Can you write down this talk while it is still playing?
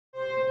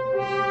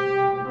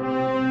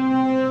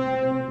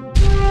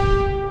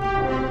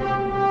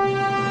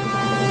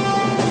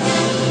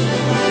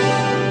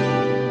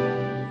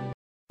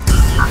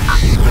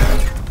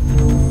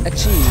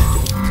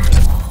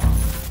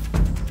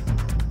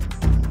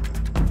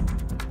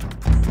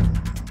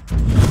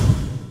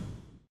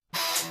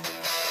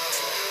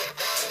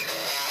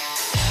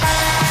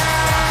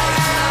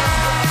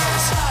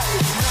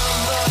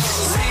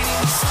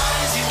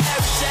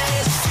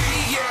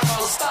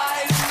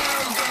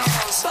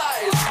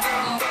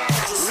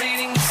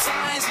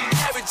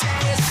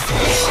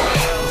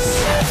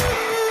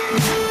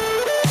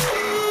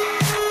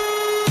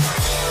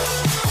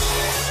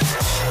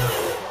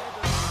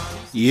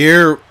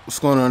Yeah, what's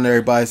going on,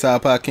 everybody? It's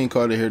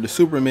iPodKingCarter here, the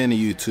Superman of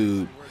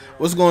YouTube.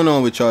 What's going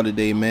on with y'all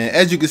today, man?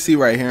 As you can see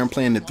right here, I'm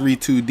playing the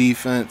 3-2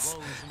 defense.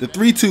 The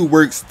 3-2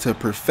 works to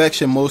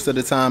perfection most of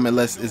the time,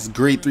 unless it's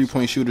great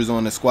three-point shooters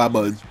on the squad.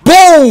 But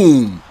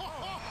boom!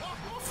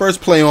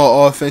 First play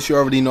on offense, you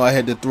already know I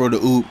had to throw the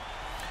oop.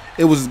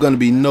 It was going to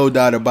be no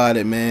doubt about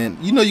it, man.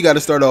 You know you got to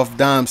start off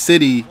Dime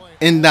City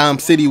with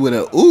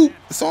a oop.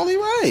 It's only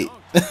right.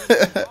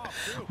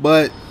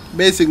 But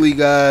basically,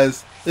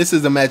 guys, this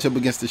is a matchup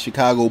against the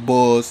Chicago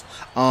Bulls.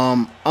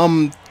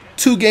 I'm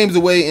 2 games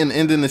away in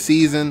ending the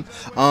season.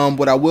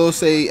 What I will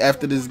say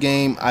after this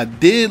game, I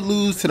did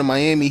lose to the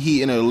Miami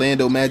Heat and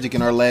Orlando Magic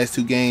in our last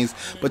 2 games.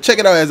 But check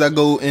it out as I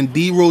go in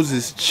D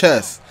Rose's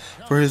chest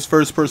for his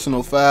first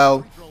personal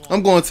foul.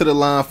 I'm going to the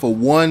line for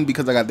 1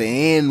 because I got the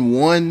and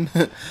 1.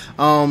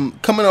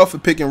 Coming off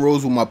of pick and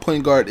rolls with my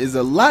point guard is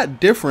a lot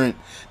different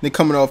than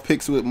coming off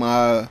picks with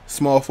my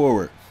small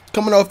forward.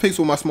 Coming off picks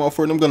with my small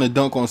forward, I'm going to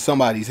dunk on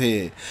somebody's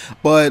head.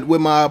 But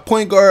with my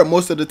point guard,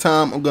 most of the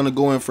time, I'm going to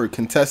go in for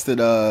contested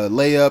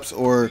layups,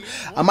 or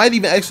I might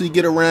even actually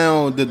get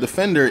around the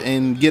defender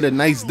and get a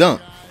nice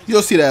dunk.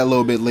 You'll see that a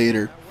little bit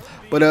later.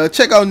 But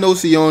check out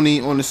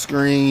Nocioni on the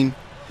screen.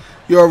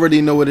 You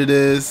already know what it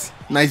is.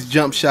 Nice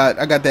jump shot.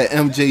 I got that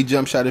MJ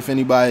jump shot if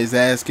anybody is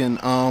asking.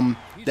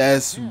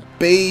 That's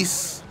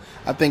base.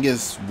 I think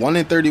it's 1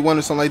 in 31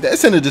 or something like that.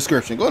 It's in the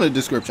description. Go in the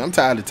description. I'm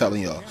tired of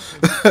telling y'all.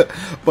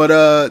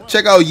 But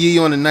check out Yee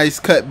on a nice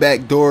cut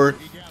back door.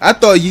 I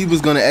thought Yee was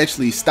going to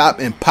actually stop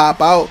and pop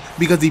out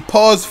because he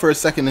paused for a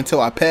second until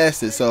I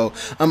passed it. So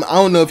I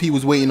don't know if he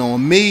was waiting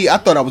on me. I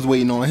thought I was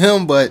waiting on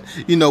him, but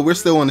you know, we're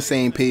still on the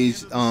same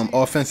page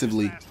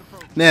offensively.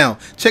 Now,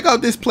 check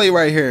out this play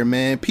right here,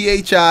 man.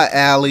 PHI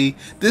alley.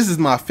 This is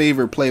my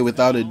favorite play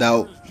without a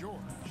doubt.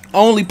 I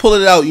only pull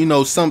it out, you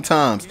know,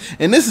 sometimes.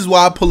 And this is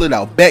why I pull it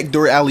out.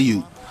 Backdoor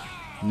alley-oop.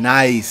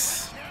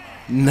 Nice.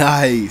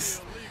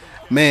 Nice.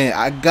 Man,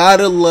 I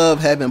gotta love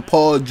having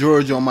Paul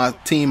George on my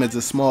team as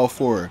a small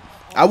forward.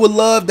 I would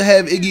love to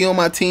have Iggy on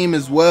my team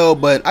as well,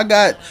 but I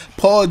got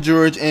Paul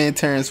George and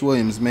Terrence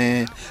Williams,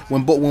 man.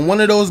 When one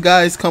of those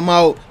guys come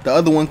out, the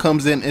other one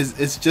comes in.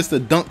 It's just a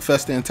dunk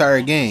fest the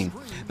entire game.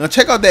 Now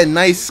check out that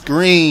nice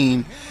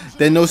screen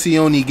that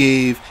Nocioni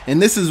gave,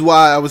 and this is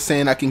why I was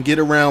saying I can get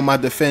around my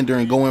defender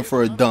and go in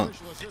for a dunk.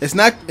 It's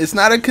not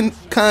a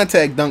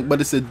contact dunk, but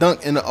it's a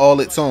dunk in all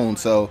its own,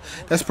 so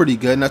that's pretty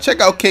good. Now check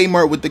out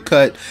Kmart with the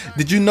cut.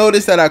 Did you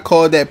notice that I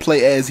called that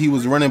play as he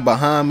was running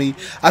behind me?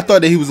 I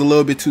thought that he was a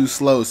little bit too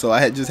slow, so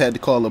I just had to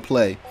call a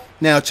play.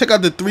 Now check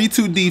out the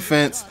 3-2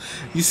 defense.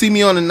 You see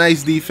me on a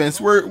nice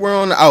defense. We're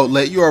on the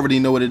outlet. You already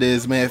know what it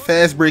is, man.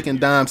 Fast break in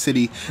Dime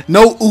City.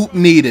 No oop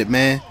needed,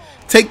 man.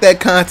 Take that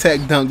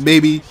contact dunk,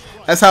 baby.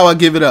 That's how I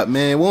give it up,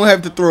 man. We won't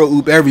have to throw a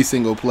oop every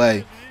single play.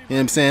 You know what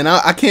I'm saying?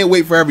 I can't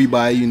wait for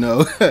everybody, you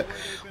know.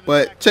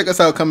 But check us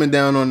out coming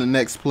down on the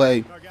next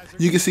play.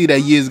 You can see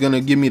that Yee is going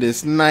to give me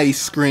this nice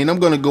screen. I'm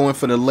going to go in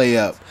for the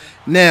layup.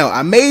 Now,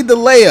 I made the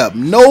layup.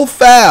 No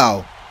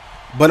foul.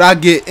 But I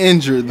get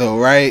injured, though,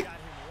 right?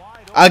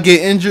 I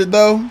get injured,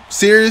 though?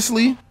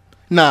 Seriously?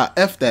 Nah,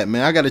 F that,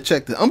 man. I got to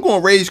check that. I'm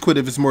going to rage quit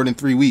if it's more than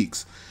 3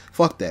 weeks.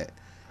 Fuck that.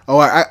 Oh, all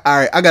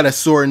right, I got a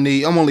sore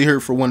knee. I'm only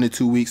hurt for 1 to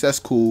 2 weeks. That's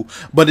cool.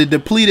 But it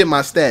depleted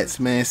my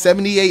stats, man.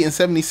 78 and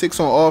 76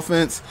 on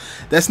offense.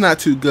 That's not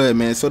too good,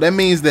 man. So that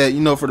means that, you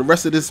know, for the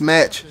rest of this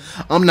match,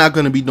 I'm not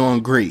going to be doing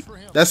great.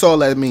 That's all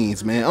that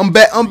means, man. I'm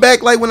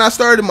back like when I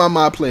started my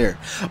mod player.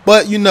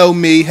 But you know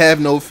me, have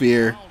no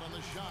fear.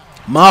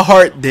 My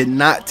heart did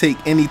not take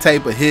any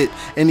type of hit,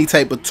 any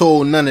type of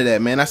toll, none of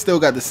that, man. I still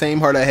got the same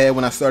heart I had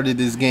when I started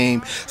this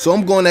game. So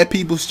I'm going at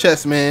people's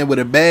chest, man, with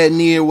a bad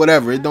knee or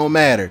whatever. It don't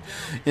matter. You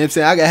know what I'm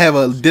saying? I got to have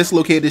a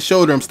dislocated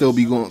shoulder. I'm still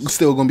going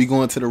to be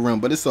going to the rim,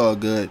 but it's all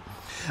good.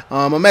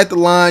 I'm at the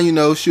line, you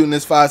know, shooting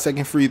this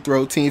 5-second free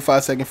throw. Team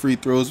 5-second free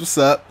throws. What's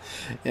up?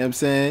 You know what I'm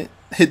saying?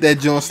 Hit that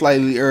joint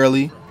slightly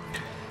early.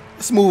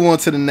 Let's move on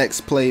to the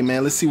next play,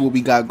 man. Let's see what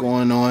we got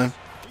going on.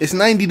 It's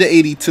 90 to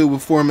 82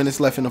 with 4 minutes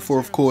left in the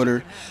fourth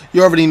quarter.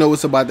 You already know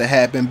what's about to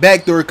happen.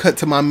 Backdoor cut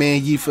to my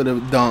man Yee for the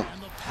dunk.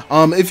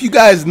 If you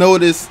guys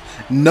notice,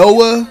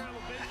 Noah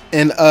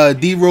and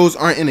D Rose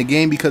aren't in the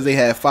game because they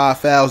had 5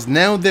 fouls.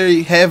 Now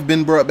they have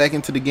been brought back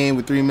into the game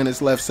with 3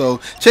 minutes left. So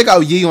check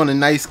out Yee on a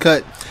nice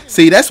cut.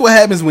 See, that's what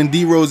happens when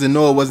D Rose and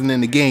Noah wasn't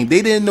in the game.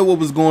 They didn't know what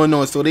was going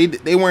on, so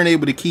they weren't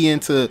able to key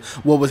into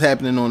what was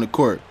happening on the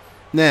court.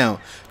 Now,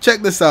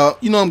 check this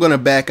out. You know I'm going to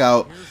back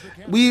out.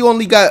 We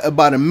only got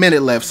about a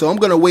minute left, so I'm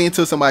going to wait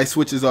until somebody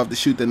switches off to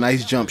shoot the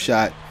nice jump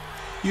shot.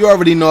 You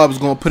already know I was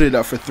going to put it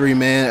up for 3,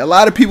 man. A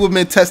lot of people have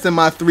been testing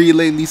my 3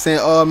 lately, saying,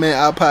 oh, man,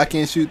 iPod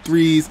can't shoot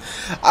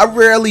 3s. I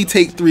rarely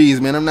take 3s,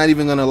 man. I'm not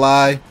even going to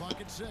lie.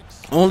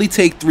 Only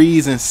take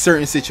 3s in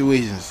certain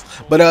situations.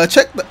 But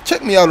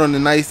check me out on the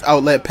nice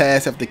outlet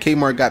pass after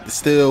Kmart got the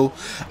steal.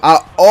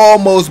 I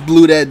almost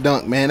blew that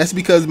dunk, man. That's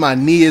because my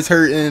knee is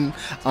hurting.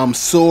 I'm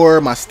sore.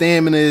 My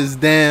stamina is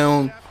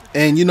down.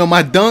 And, you know,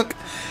 my dunk,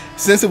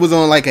 since it was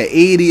on like an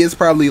 80, it's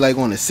probably like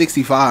on a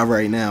 65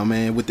 right now,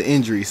 man, with the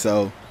injury.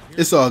 So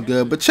It's all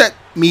good. But check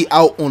me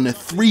out on the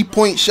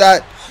 3-point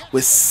shot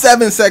with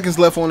 7 seconds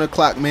left on the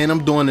clock, man.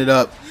 I'm doing it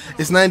up.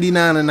 It's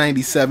 99 to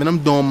 97.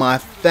 I'm doing my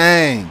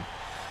thing.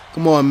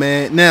 Come on,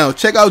 man. Now,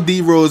 check out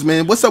D-Rose,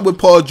 man. What's up with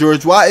Paul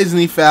George? Why isn't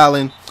he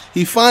fouling?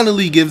 He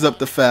finally gives up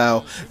the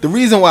foul. The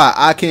reason why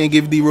I can't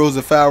give D-Rose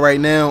a foul right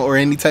now or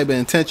any type of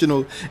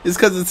intentional is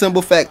because of the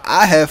simple fact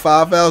I have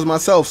 5 fouls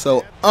myself.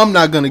 So I'm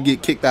not going to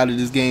get kicked out of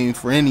this game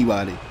for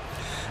anybody.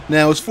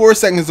 Now, it's 4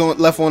 seconds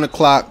left on the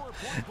clock.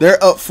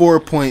 They're up 4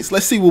 points.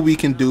 Let's see what we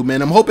can do,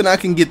 man. I'm hoping I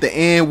can get the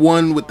and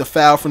one with the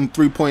foul from the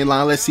 3-point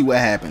line. Let's see what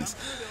happens.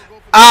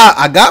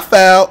 I got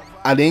fouled.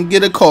 I didn't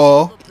get a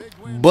call,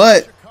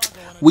 but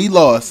we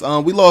lost.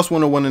 We lost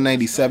 101 to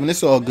 97.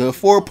 It's all good.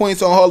 4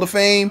 points on Hall of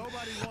Fame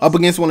up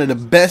against one of the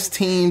best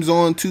teams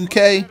on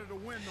 2K.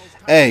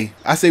 Hey,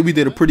 I say we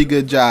did a pretty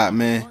good job,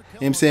 man. You know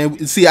what I'm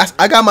saying? See,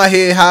 I got my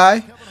head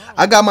high.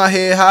 I got my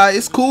head high.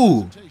 It's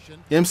cool.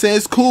 You know what I'm saying?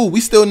 It's cool. We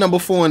still number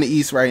 4 in the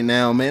East right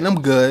now, man.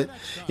 I'm good. You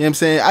know what I'm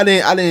saying?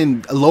 I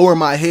didn't lower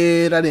my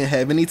head. I didn't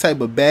have any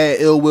type of bad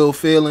ill will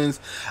feelings.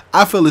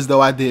 I feel as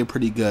though I did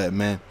pretty good,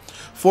 man.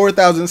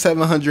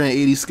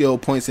 4,780 skill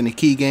points in the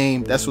key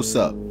game. That's what's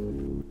up.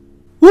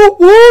 Whoop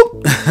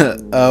whoop.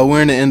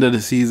 We're in the end of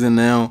the season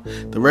now.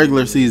 The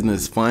regular season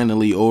is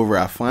finally over.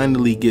 I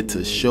finally get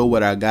to show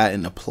what I got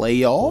in the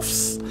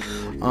playoffs.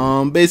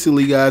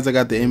 Basically, guys, I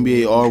got the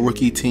NBA all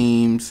rookie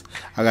teams.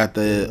 I got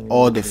the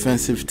all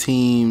defensive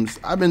teams.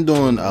 I've been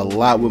doing a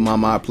lot with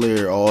my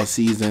player all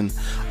season.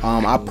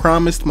 I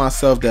promised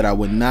myself that I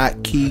would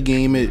not key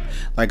game it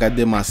like I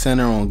did my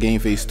center on Game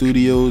Face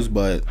Studios,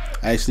 but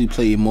I actually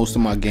played most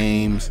of my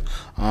games.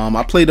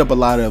 I played up a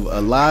lot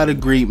of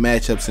great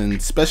matchups, and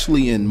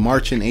especially in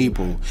March and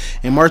April.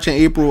 In March and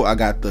April, I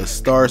got the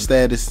star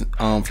status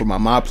for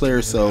my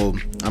player, so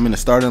I'm in the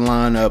starting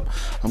lineup.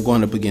 I'm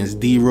going up against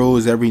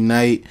D-Rose every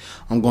night.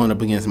 I'm going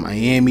up against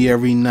Miami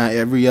every night.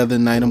 Every other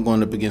night, I'm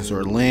going up against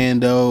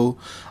Orlando.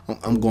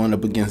 I'm going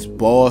up against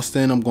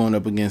Boston. I'm going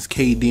up against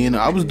KD, and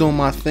I was doing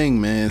my thing,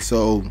 man.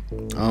 So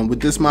with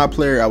this my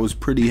player, I was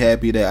pretty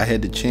happy that I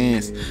had the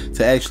chance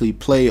to actually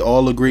play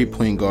all the great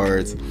point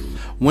guards.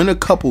 Win a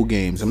couple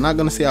games. I'm not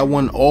going to say I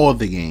won all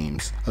the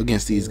games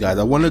against these guys.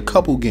 I won a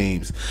couple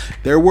games.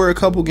 There were a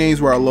couple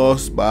games where I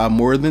lost by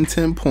more than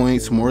 10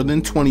 points, more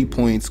than 20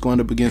 points, going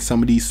up against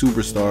some of these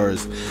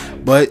superstars.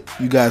 But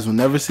you guys will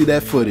never see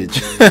that footage.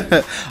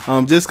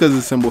 Just because of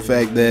the simple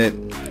fact that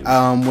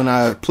when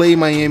I play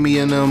Miami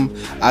in them,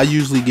 I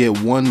usually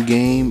get one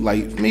game,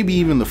 like maybe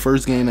even the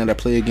first game that I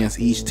play against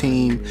each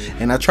team.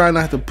 And I try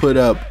not to put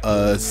up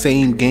a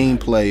same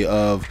gameplay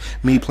of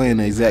me playing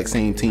the exact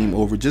same team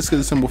over, just because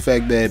of the simple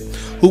fact that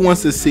who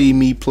wants to see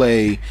me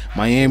play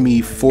Miami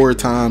 4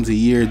 times a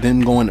year, then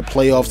go into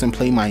playoffs and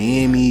play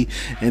Miami,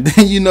 and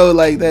then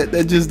like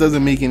that just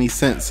doesn't make any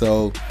sense.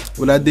 So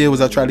what I did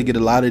was I tried to get a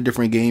lot of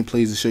different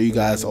gameplays to show you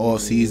guys all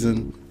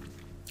season.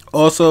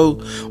 Also,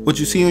 what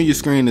you see on your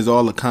screen is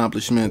all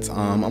accomplishments.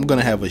 I'm going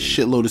to have a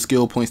shitload of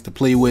skill points to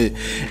play with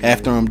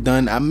after I'm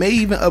done. I may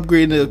even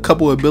upgrade a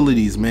couple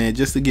abilities, man,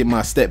 just to get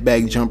my step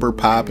back jumper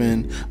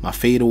popping, my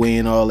fadeaway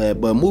and all that.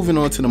 But moving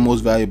on to the most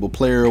valuable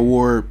player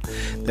award,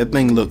 that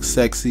thing looks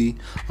sexy.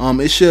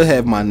 It should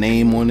have my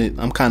name on it.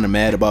 I'm kind of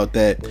mad about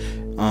that.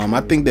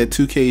 I think that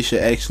 2K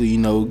should actually,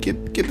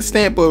 get the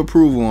stamp of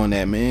approval on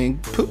that, man.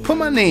 Put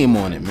my name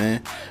on it,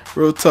 man.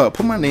 Real talk,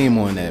 put my name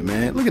on that,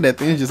 man. Look at that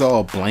thing, it's just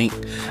all blank.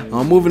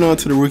 Moving on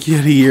to the Rookie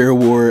of the Year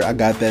award, I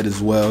got that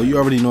as well. You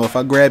already know if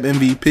I grab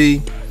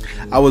MVP,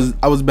 I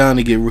was bound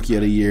to get Rookie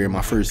of the Year in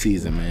my first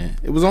season, man.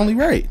 It was only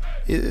right.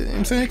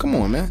 I'm saying, come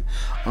on, man.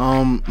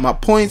 My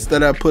points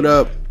that I put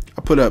up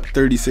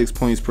 36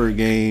 points per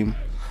game.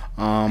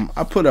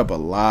 I put up a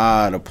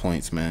lot of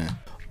points, man.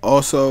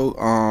 Also,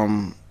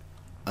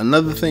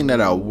 another thing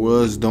that I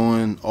was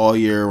doing all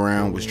year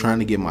round was trying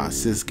to get my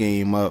assist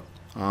game up.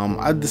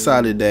 I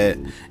decided that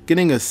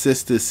getting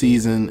assists this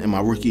season in my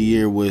rookie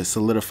year would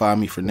solidify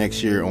me for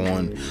next year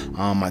on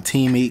my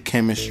teammate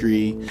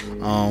chemistry,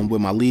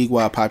 with my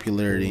league-wide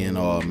popularity and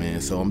all, man.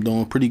 So I'm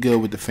doing pretty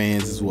good with the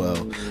fans as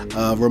well.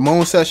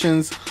 Ramon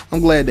Sessions, I'm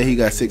glad that he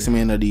got 6th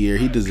man of the year.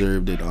 He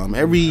deserved it.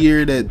 Every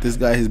year that this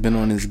guy has been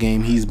on his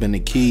game, he's been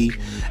the key.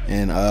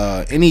 And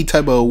any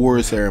type of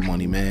award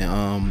ceremony, man.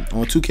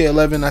 On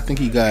 2K11, I think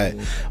he got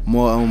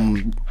more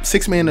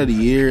 6th man of the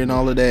year and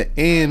all of that.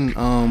 And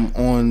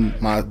on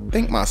I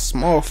think my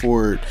small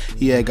forward,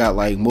 he had got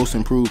like most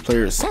improved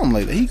player, something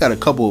like that. He got a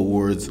couple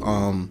awards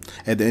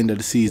at the end of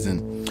the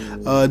season.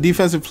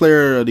 Defensive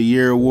player of the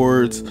year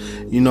awards,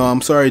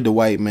 I'm sorry,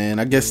 Dwight, man.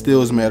 I guess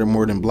steals matter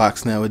more than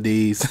blocks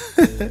nowadays.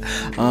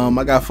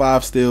 I got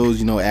 5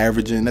 steals,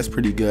 averaging. That's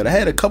pretty good. I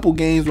had a couple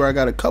games where I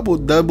got a couple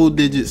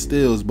double-digit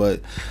steals, but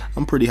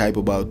I'm pretty hype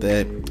about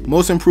that.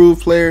 Most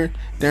improved player,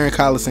 Darren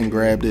Collison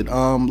grabbed it.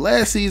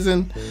 Last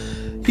season,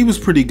 he was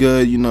pretty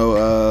good,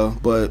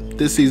 but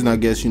this season, I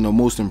guess,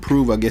 most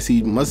improved. I guess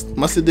he must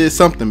have did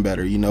something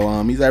better,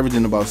 He's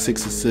averaging about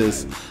 6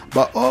 assists,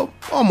 about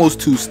almost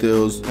 2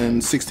 steals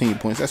and 16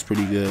 points. That's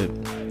pretty good.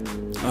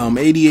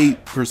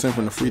 88%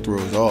 from the free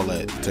throws, all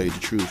that, to tell you the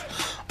truth.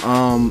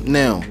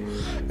 Now,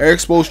 Eric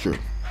Spoelstra,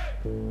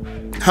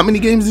 how many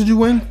games did you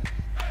win?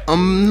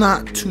 I'm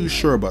not too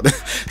sure about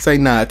that. It's like,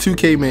 nah,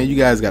 2K, man, you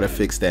guys gotta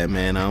fix that,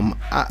 man.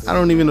 I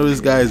don't even know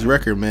this guy's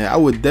record, man. I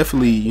would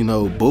definitely, you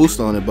know, boast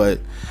on it, but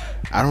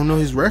I don't know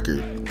his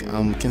record.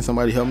 Can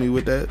somebody help me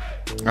with that?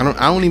 I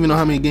don't even know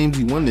how many games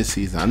he won this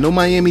season. I know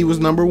Miami was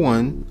number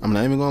one. I'm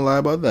not even gonna lie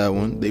about that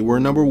one. They were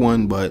number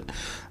one, but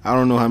I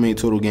don't know how many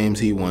total games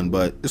he won.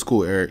 But it's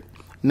cool, Eric.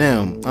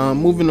 Now,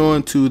 moving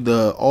on to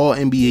the All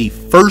NBA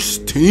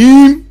first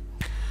team.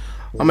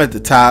 I'm at the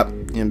top. You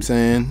know what I'm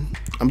saying?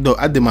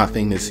 I did my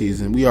thing this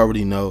season. We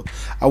already know.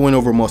 I went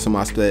over most of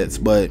my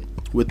stats, but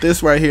with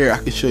this right here, I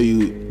can show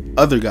you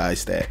other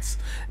guys' stats.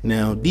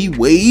 Now, D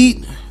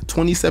Wade,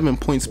 27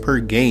 points per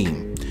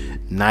game.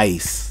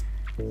 Nice.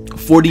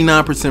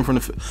 49% from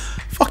the field.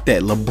 Fuck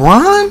that.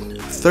 LeBron,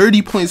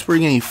 30 points per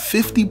game,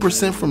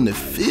 50% from the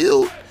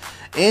field.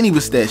 And he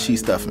was stat sheet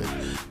stuffing.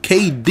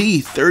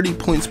 KD, 30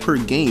 points per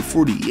game,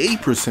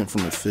 48%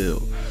 from the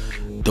field.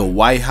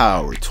 Dwight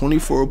Howard,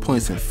 24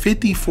 points and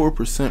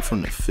 54%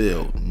 from the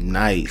field.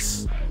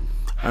 Nice.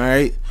 All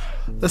right.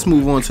 Let's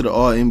move on to the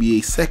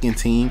All-NBA second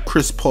team.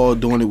 Chris Paul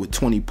doing it with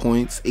 20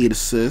 points, 8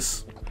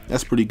 assists.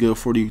 That's pretty good,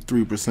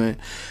 43%.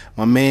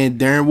 My man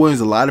Darren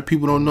Williams, a lot of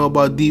people don't know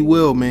about D.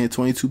 Will, man,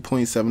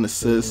 22.7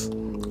 assists.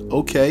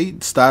 Okay,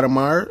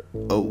 Stoudemire,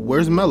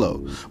 where's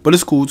Melo? But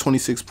it's cool,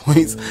 26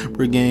 points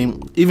per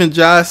game. Even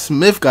Josh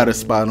Smith got a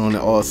spot on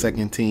the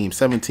all-second team,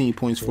 17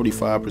 points,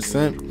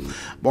 45%.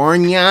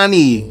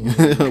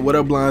 Bargnani, what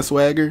up, Blind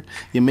Swagger?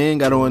 Your man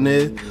got on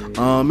there.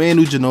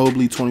 Manu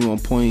Ginobili, 21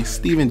 points.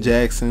 Steven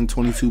Jackson,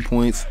 22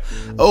 points.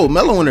 Oh,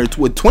 Melo on there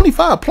with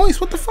 25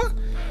 points, what the fuck?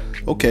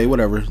 Okay,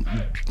 whatever.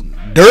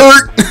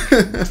 Dirk.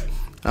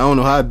 I don't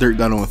know how Dirk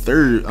got on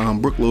third.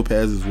 Brook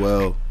Lopez as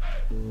well.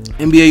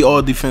 NBA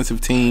All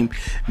Defensive Team.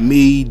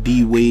 Me,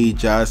 D Wade,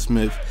 Josh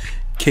Smith,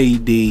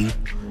 KD,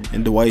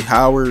 and Dwight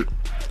Howard.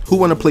 Who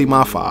want to play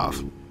my five?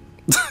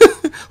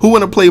 Who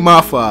want to play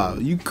my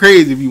five? You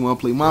crazy if you want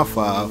to play my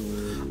five.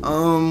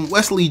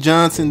 Wesley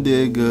Johnson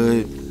did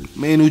good.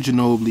 Manu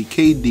Ginobili,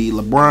 KD,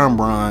 LeBron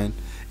Bron,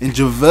 and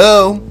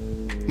JaVale.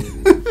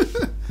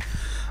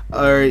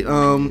 Alright,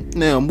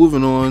 now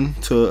moving on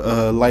to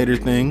a lighter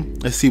thing.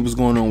 Let's see what's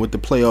going on with the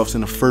playoffs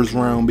in the first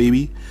round,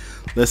 baby.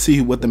 Let's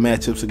see what the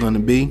matchups are going to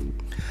be.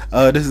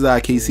 This is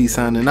IKC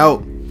signing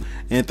out.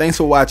 And thanks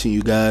for watching,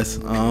 you guys.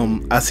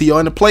 I'll see y'all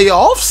in the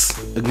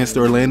playoffs against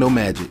the Orlando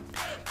Magic.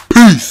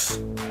 Peace!